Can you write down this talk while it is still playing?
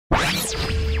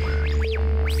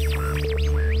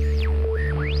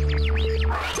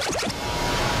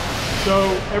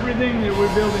So everything that we're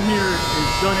building here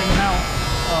is done in-house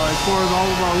as far as all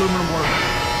of our aluminum work.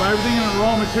 So everything in the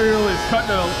raw material is cut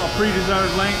to a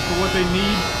pre-desired length for what they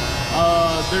need.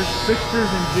 There's fixtures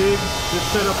and jigs that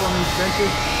set up on these benches.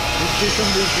 You see some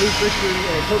of these blue fixtures,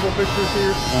 purple fixtures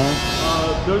here.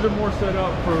 Those are more set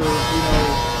up for, you know,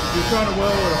 if you're trying to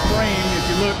weld a frame. If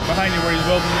you look behind you where he's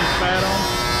welding this pad on,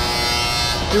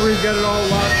 see where he's got it all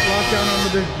locked down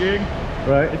under this jig?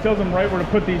 Right. It tells him right where to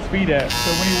put these feet at. So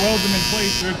when he welds them in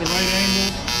place, they're at the right angle,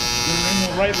 they're in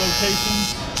the right location.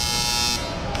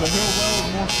 So he'll weld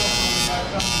more stuff on the back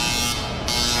side.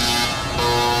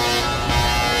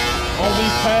 All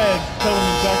these pads tell him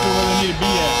exactly where they need to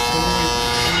be at. So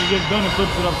when he gets done and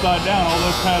flips it upside down, all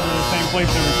those pads are in the same place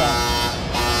every time.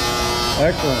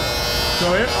 Excellent. So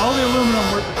all the aluminum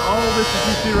work, all of this that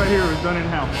you see right here is done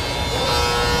in-house.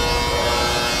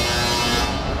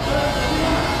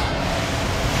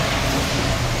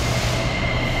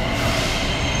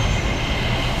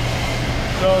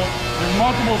 So there's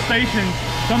multiple stations.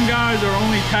 Some guys are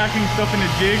only tacking stuff into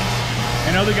jigs,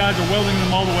 and other guys are welding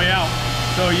them all the way out.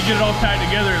 So you get it all tacked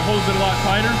together, it holds it a lot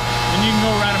tighter, and you can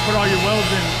go around and put all your welds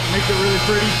in, make it really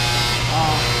pretty.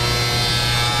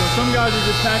 So some guys are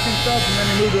just tacking stuff, and then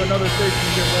they move to another station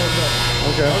and get welded up.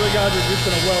 Okay. Other guys are just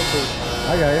in a weld booth.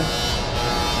 I got you.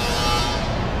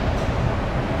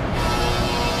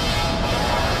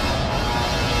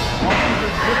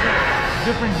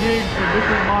 Different jigs for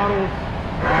different models.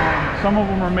 Some of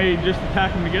them are made just to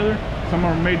tack them together. Some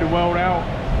are made to weld out.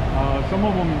 Some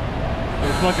of them,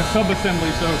 it's like a sub-assembly.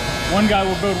 So one guy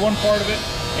will build one part of it,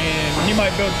 and he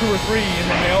might build 2 or 3, and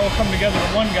then they all come together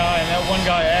to one guy, and that one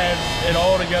guy adds it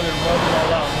all together and welds it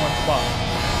all out in one spot.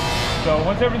 So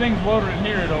once everything's welded in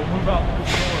here, it'll move out to the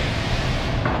door.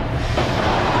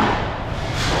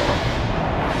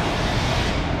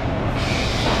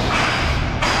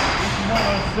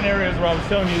 Scenarios where I was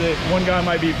telling you that one guy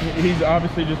might be, he's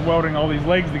obviously just welding all these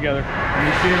legs together, and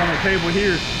you see it on the table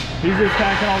here, he's just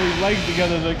tacking all these legs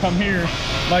together that come here.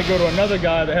 Might go to another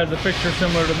guy that has a fixture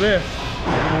similar to this,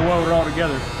 and we'll weld it all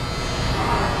together.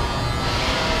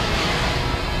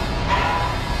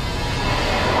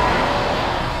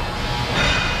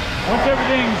 Once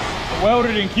everything's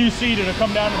welded and QC'd, it'll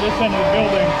come down to this end of the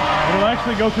building. It'll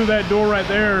actually go through that door right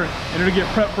there, and it'll get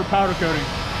prepped for powder coating.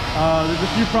 There's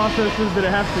a few processes that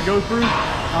it has to go through.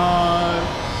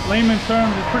 Layman's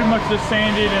terms, it's pretty much just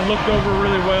sanded and looked over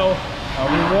really well.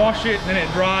 We wash it, then it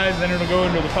dries, then it'll go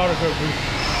into the powder coat booth.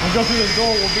 When we go through this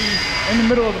door, we'll be in the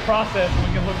middle of the process, and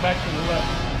we can look back to the left.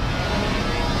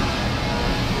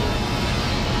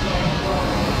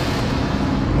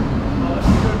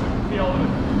 See all of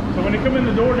it. So when they come in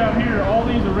the door down here, all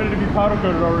these are ready to be powder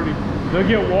coated already. They'll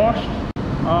get washed,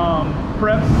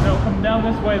 prepped, they'll come down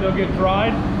this way, they'll get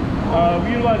dried.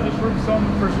 We utilize this room some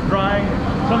for some drying.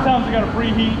 Sometimes we got to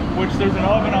preheat, which there's an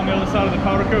oven on the other side of the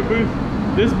powder coat booth.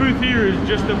 This booth here is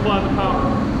just to apply the powder.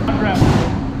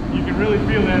 You can really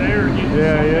feel that air getting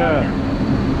out here.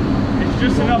 It's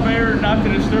just enough air not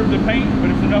to disturb the paint, but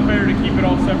it's enough air to keep it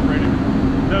all separated.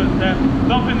 That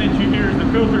thumping that you hear is the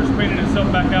filter spinning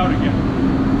itself back out again.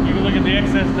 You can look at the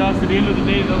excess dust. At the end of the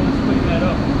day, they'll just clean that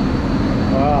up.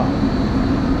 Wow.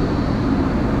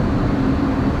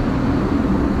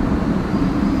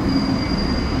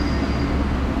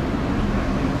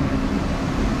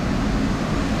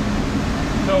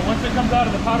 So once it comes out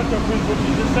of the powder coat booth, which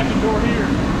is this second door here,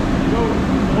 you go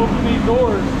open these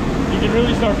doors, you can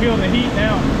really start feeling the heat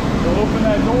now. So open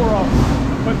that door up,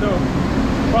 put the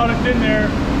product in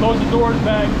there, close the doors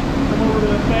back, come over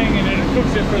to the thing, and then it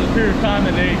cooks it for the period of time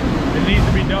that it needs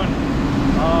to be done.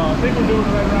 I think we're doing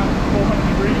it right around 400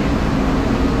 degrees.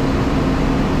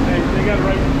 They got it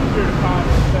right period of time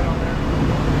set on there.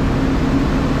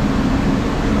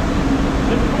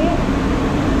 Is this cool?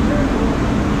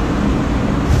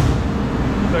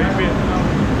 So you see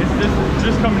it's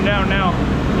just coming down now.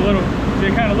 It's a little,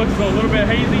 it kind of looks a little bit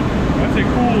hazy. Once it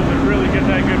cools, it really gets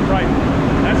that good bright.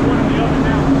 That's one of the oven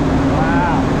now.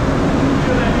 Wow.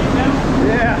 Feel that heat now?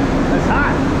 Yeah, that's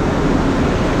hot.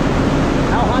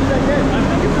 How hot's that get? I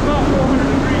think it's about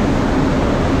 400 degrees.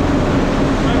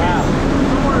 Wow.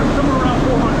 Somewhere around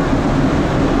 400.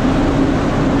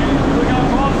 And look how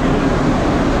glossy it is.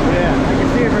 Yeah, I can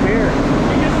see it from here.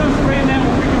 You get some spraying that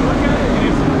where we can look at it,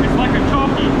 and it's like a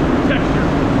chalky texture.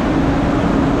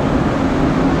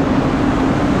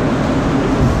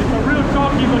 It's a real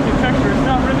chalky looking texture. It's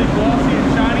not really glossy and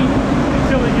shiny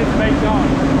until it gets baked on.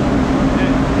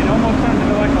 It almost turns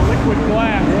into like a liquid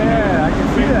glass. Yeah, I can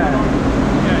see that.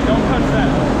 Yeah, don't touch that.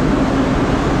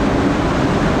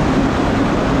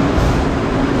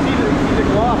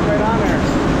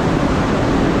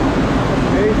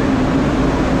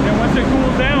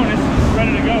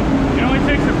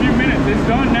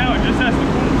 has to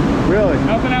cool. Really?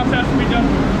 Nothing else has to be done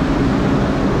to it.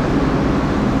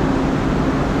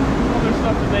 Other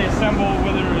stuff that they assemble,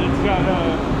 whether it's got,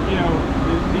 you know,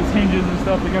 these hinges and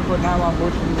stuff, they're gonna put nylon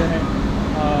bushings in it.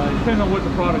 It depends on what the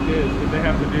product is that they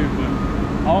have to do, but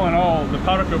all in all, the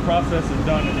powder coat process is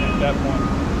done at that point.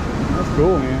 That's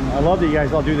cool, man. I love that you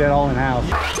guys all do that all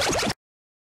in-house.